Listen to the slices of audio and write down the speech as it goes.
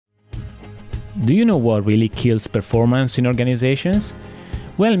do you know what really kills performance in organizations?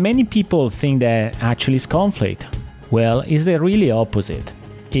 Well, many people think that actually it's conflict. Well, it's the really opposite.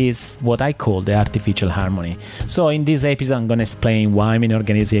 Is what I call the artificial harmony. So in this episode, I'm going to explain why many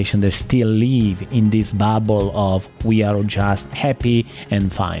organizations they still live in this bubble of we are just happy and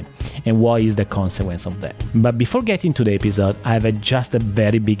fine, and what is the consequence of that. But before getting to the episode, I have just a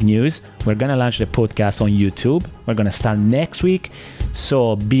very big news. We're going to launch the podcast on YouTube. We're going to start next week.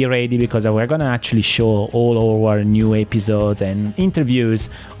 So be ready, because we're going to actually show all our new episodes and interviews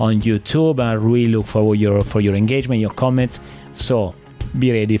on YouTube. I really look forward for your engagement, your comments. So be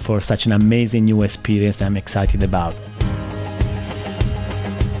ready for such an amazing new experience that I'm excited about.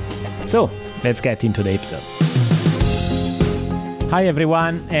 So, let's get into the episode. Hi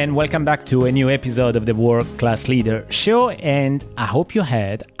everyone, and welcome back to a new episode of the World Class Leader Show, and I hope you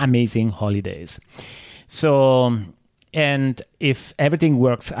had amazing holidays. So, and if everything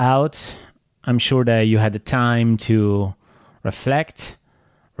works out, I'm sure that you had the time to reflect,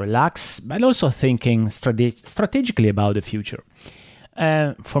 relax, but also thinking strategically about the future.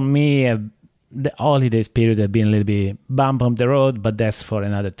 For me, the holidays period have been a little bit bump on the road, but that's for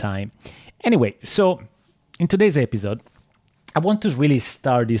another time. Anyway, so in today's episode, I want to really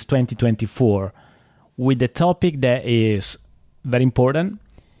start this 2024 with the topic that is very important.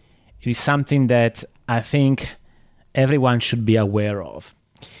 It is something that I think everyone should be aware of.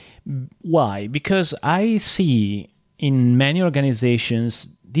 Why? Because I see in many organizations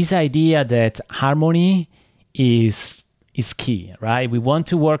this idea that harmony is key, right? We want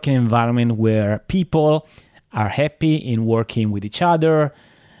to work in an environment where people are happy in working with each other.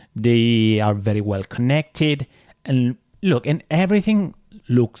 They are very well connected. And everything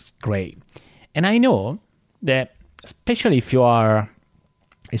looks great. And I know that, especially if you are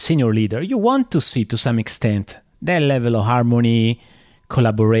a senior leader, you want to see to some extent that level of harmony,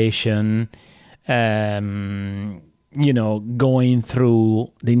 collaboration, going through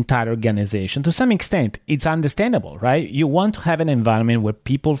the entire organization. To some extent, it's understandable, right? You want to have an environment where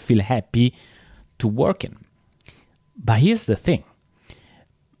people feel happy to work in. But here's the thing.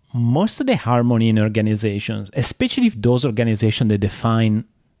 Most of the harmony in organizations, especially if those organizations that define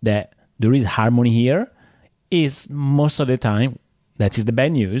that there is harmony here, is most of the time, that is the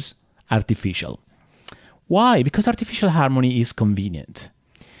bad news, artificial. Why? Because artificial harmony is convenient.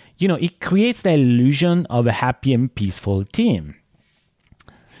 It creates the illusion of a happy and peaceful team.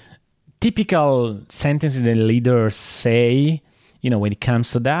 Typical sentences that leaders say, when it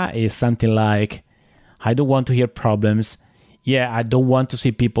comes to that is something like, I don't want to hear problems. Yeah, I don't want to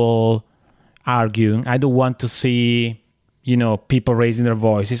see people arguing. I don't want to see, people raising their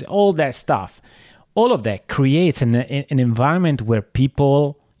voices, all that stuff. All of that creates an environment where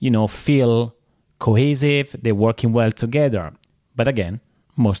people, feel cohesive, they're working well together. But again,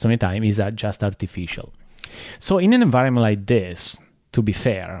 most of the time is just artificial. So in an environment like this, to be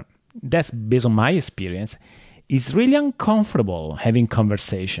fair, that's based on my experience, it's really uncomfortable having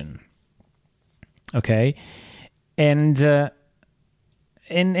conversation. Okay? And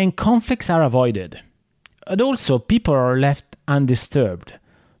conflicts are avoided. And also, people are left undisturbed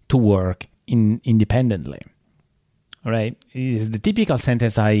to work independently. All right? The typical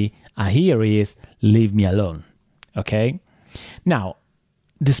sentence I hear is, leave me alone. Okay? Now,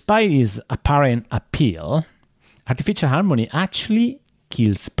 despite its apparent appeal, artificial harmony actually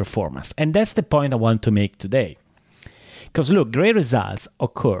kills performance. And that's the point I want to make today. Because look, great results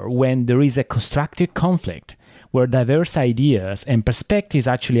occur when there is a constructive conflict, where diverse ideas and perspectives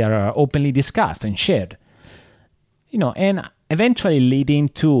actually are openly discussed and shared. And eventually leading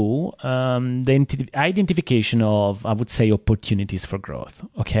to the identification of, I would say, opportunities for growth.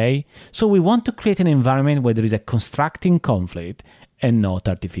 Okay? So we want to create an environment where there is a constructive conflict and not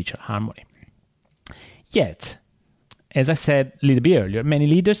artificial harmony. Yet, as I said a little bit earlier, many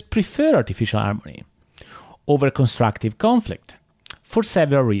leaders prefer artificial harmony over constructive conflict for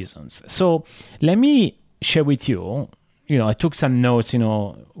several reasons. So let me share with you, I took some notes,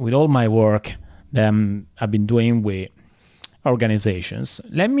 with all my work that I've been doing with organizations.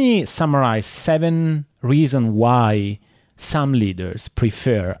 Let me summarize 7 reasons why some leaders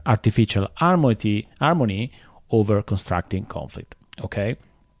prefer artificial harmony over constructive conflict. Okay.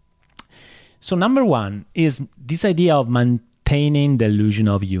 So number 1 is this idea of maintaining the illusion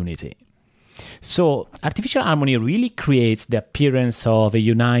of unity. So artificial harmony really creates the appearance of a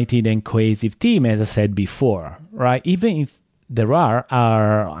united and cohesive team, as I said before, right? Even if there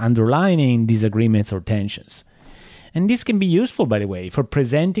are underlying disagreements or tensions. And this can be useful, by the way, for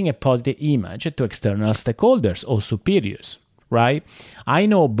presenting a positive image to external stakeholders or superiors, right? I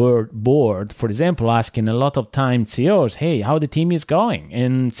know board, for example, asking a lot of times CEOs, hey, how the team is going?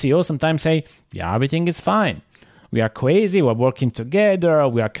 And CEOs sometimes say, yeah, everything is fine. We are crazy, we're working together,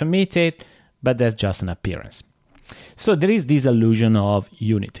 we are committed, but that's just an appearance. So there is this illusion of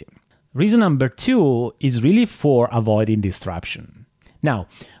unity. Reason number 2 is really for avoiding disruption. Now,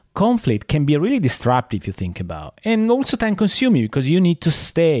 conflict can be really disruptive if you think about, and also time consuming because you need to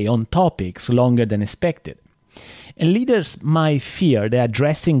stay on topics longer than expected. And leaders might fear that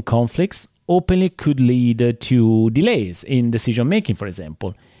addressing conflicts openly could lead to delays in decision making, for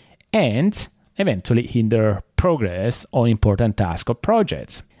example, and eventually hinder progress on important tasks or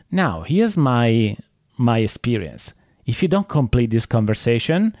projects. Now, here's my experience. If you don't complete this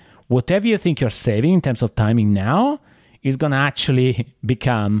conversation, whatever you think you're saving in terms of timing now is going to actually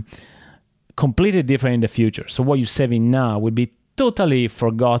become completely different in the future. So what you're saving now will be totally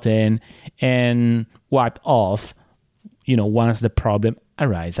forgotten and wiped off, once the problem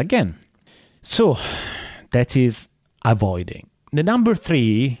arises again. So that is avoiding. The number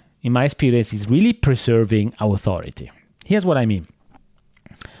 3, in my experience, is really preserving authority. Here's what I mean.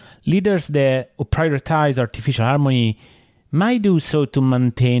 Leaders that prioritize artificial harmony might do so to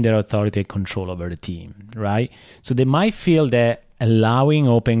maintain their authority and control over the team, right? So they might feel that allowing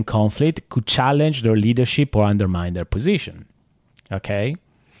open conflict could challenge their leadership or undermine their position, okay?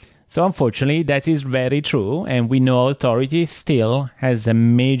 So unfortunately, that is very true, and we know authority still has a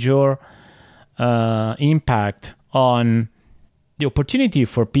major impact on the opportunity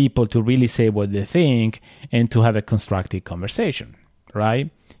for people to really say what they think and to have a constructive conversation, right?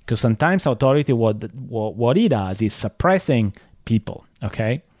 Because sometimes authority, what it does is suppressing people,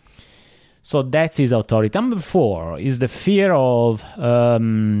 okay? So that is authority. Number 4 is the fear of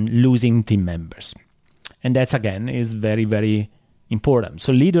losing team members. And that's, again, is very, very important.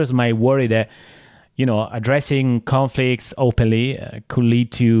 So leaders might worry that, addressing conflicts openly could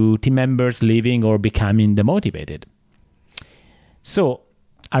lead to team members leaving or becoming demotivated. So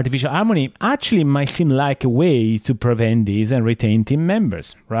artificial harmony actually might seem like a way to prevent this and retain team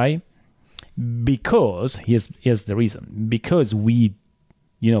members, right? Because, here's the reason. Because we,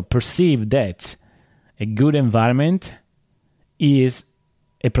 perceive that a good environment is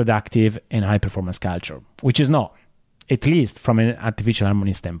a productive and high-performance culture, which is not, at least from an artificial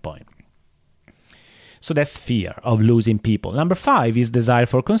harmony standpoint. So that's fear of losing people. Number 5 is desire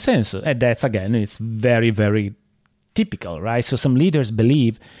for consensus. And that's, again, it's very, very typical, right? So some leaders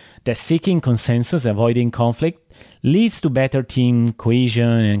believe that seeking consensus, avoiding conflict, leads to better team cohesion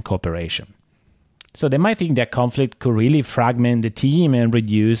and cooperation. So they might think that conflict could really fragment the team and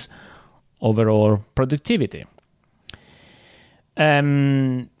reduce overall productivity.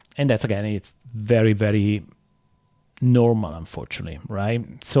 And that's, again, it's very, very normal, unfortunately, right?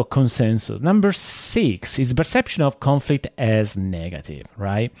 So consensus. Number 6 is perception of conflict as negative,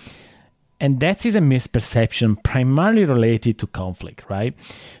 right? And that is a misperception primarily related to conflict, right?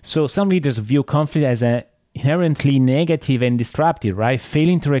 So some leaders view conflict as inherently negative and disruptive, right?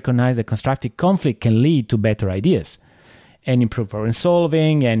 Failing to recognize that constructive conflict can lead to better ideas and improve problem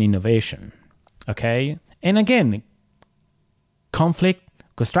solving and innovation, okay? And again,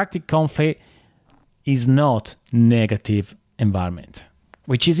 constructive conflict is not negative environment,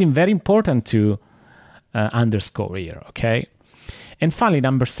 which is very important to underscore here, okay? And finally,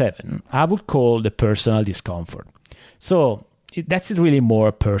 number 7, I would call the personal discomfort. So that's really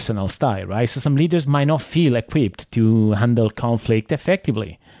more personal style, right? So some leaders might not feel equipped to handle conflict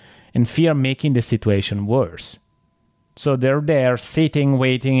effectively and fear making the situation worse. So they're there sitting,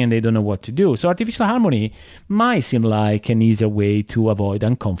 waiting, and they don't know what to do. So artificial harmony might seem like an easier way to avoid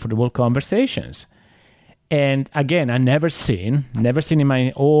uncomfortable conversations. And again, I never seen in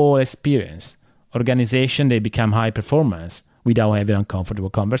my whole experience, organization, they become high performance without having uncomfortable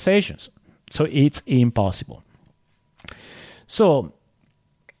conversations. So it's impossible. So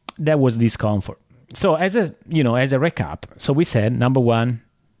that was discomfort. So as a recap, so we said, number 1,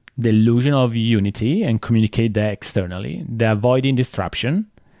 the illusion of unity and communicate that externally, the avoiding disruption,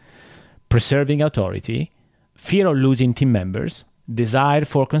 preserving authority, fear of losing team members, desire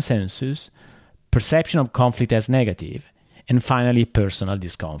for consensus, perception of conflict as negative, and finally, personal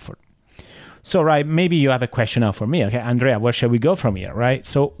discomfort. So, right, maybe you have a question now for me. Okay, Andrea, where shall we go from here, right?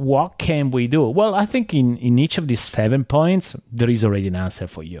 So what can we do? Well, I think in each of these 7 points, there is already an answer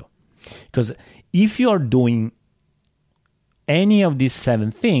for you. Because if you are doing any of these 7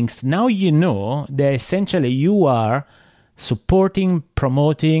 things, now you know that essentially you are supporting,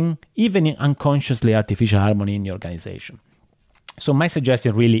 promoting, even unconsciously artificial harmony in your organization. So my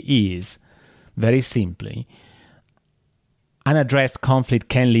suggestion really is, very simply, unaddressed conflict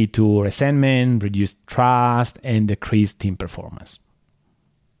can lead to resentment, reduced trust, and decreased team performance,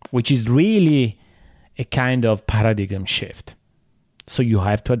 which is really a kind of paradigm shift. So you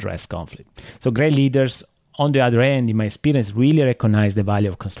have to address conflict. So great leaders, on the other end, in my experience, really recognize the value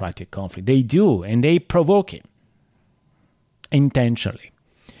of constructive conflict. They do, and they provoke it intentionally.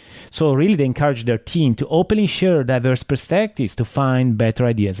 So really they encourage their team to openly share diverse perspectives to find better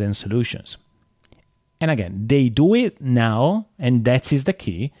ideas and solutions. And again, they do it now, and that is the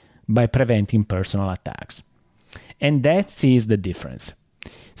key, by preventing personal attacks. And that is the difference.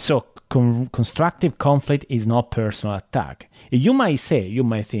 So constructive conflict is not personal attack. You might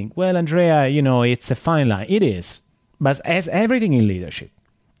think, well, Andrea, it's a fine line. It is. But as everything in leadership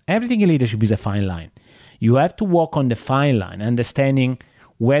is a fine line. You have to walk on the fine line, understanding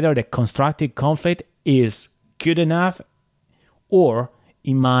whether the constructive conflict is good enough or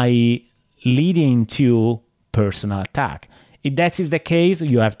it might lead into personal attack. If that is the case,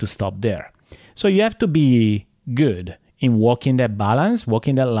 you have to stop there. So you have to be good in walking that balance,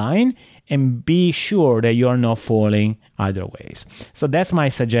 walking that line, and be sure that you are not falling either ways. So that's my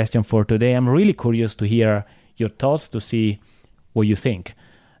suggestion for today. I'm really curious to hear your thoughts, to see what you think.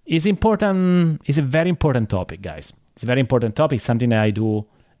 It's important. It's a very important topic, guys. It's a very important topic, something that I do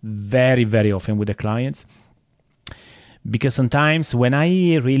very, very often with the clients. Because sometimes when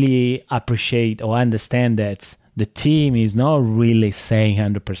I really appreciate or understand that the team is not really saying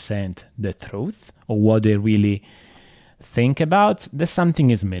 100% the truth or what they really think about, that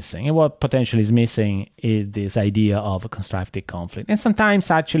something is missing. And what potentially is missing is this idea of a constructive conflict. And sometimes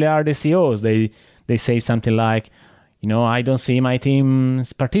actually are the CEOs. They say something like, I don't see my team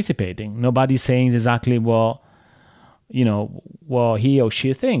participating. Nobody's saying exactly what he or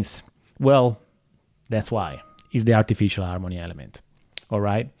she thinks. Well, that's why. It's the artificial harmony element. All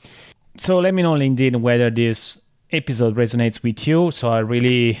right. So let me know on LinkedIn whether this episode resonates with you. So I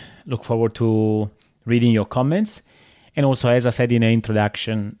really look forward to reading your comments. And also, as I said in the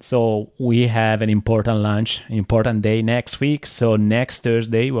introduction, so we have an important launch, an important day next week. So next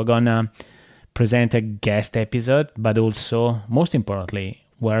Thursday, we're going to present a guest episode, but also, most importantly,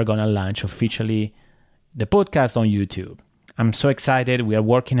 we're going to launch officially the podcast on YouTube. I'm so excited. We are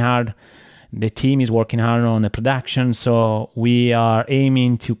working hard. The team is working hard on the production. So we are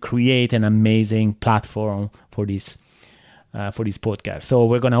aiming to create an amazing platform for this podcast. So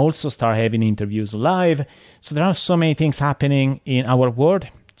we're going to also start having interviews live. So there are so many things happening in our world.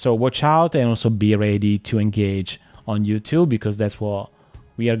 So watch out and also be ready to engage on YouTube, because that's what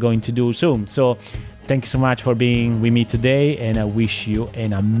we are going to do soon. So thank you so much for being with me today, and I wish you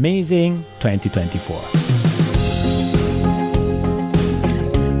an amazing 2024.